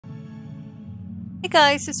Hey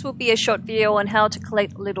guys, this will be a short video on how to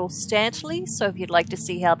collect Lord Stantley, so if you'd like to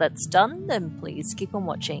see how that's done, then please keep on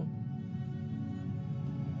watching.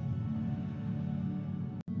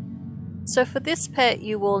 So for this pet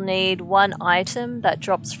you will need one item that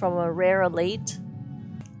drops from a rare elite,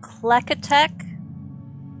 Clack Attack,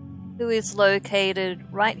 who is located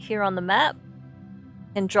right here on the map,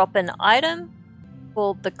 and drop an item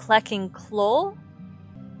called the Clacking Claw.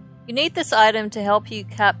 You need this item to help you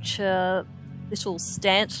capture Little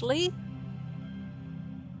Stantley.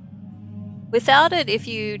 Without it, if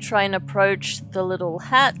you try and approach the little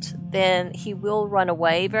hat, then he will run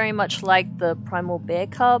away, very much like the primal bear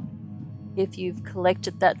cub, if you've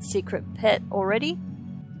collected that secret pet already.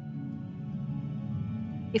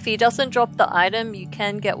 If he doesn't drop the item, you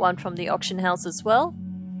can get one from the auction house as well.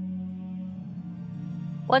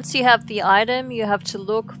 Once you have the item, you have to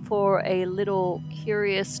look for a little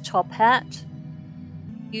curious top hat.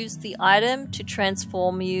 Use the item to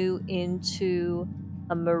transform you into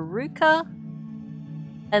a Maruka,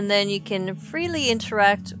 and then you can freely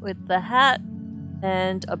interact with the hat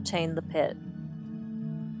and obtain the pet.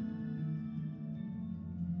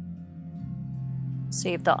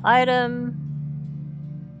 Save the item.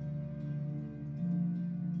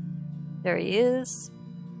 There he is.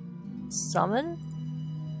 Summon.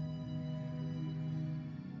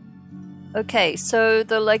 Okay, so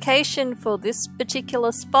the location for this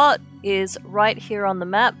particular spot is right here on the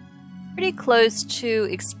map, pretty close to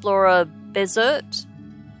Explorer Desert.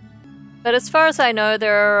 But as far as I know,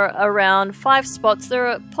 there are around 5 spots. There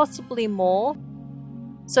are possibly more.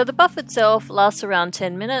 So the buff itself lasts around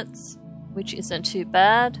 10 minutes, which isn't too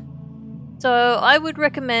bad. So I would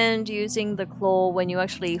recommend using the claw when you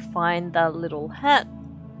actually find that little hat,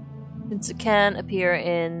 since it can appear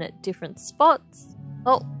in different spots.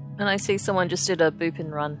 Oh, and I see someone just did a boop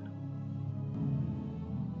and run.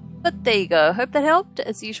 But there you go. Hope that helped.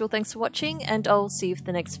 As usual, thanks for watching, and I'll see you for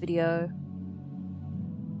the next video.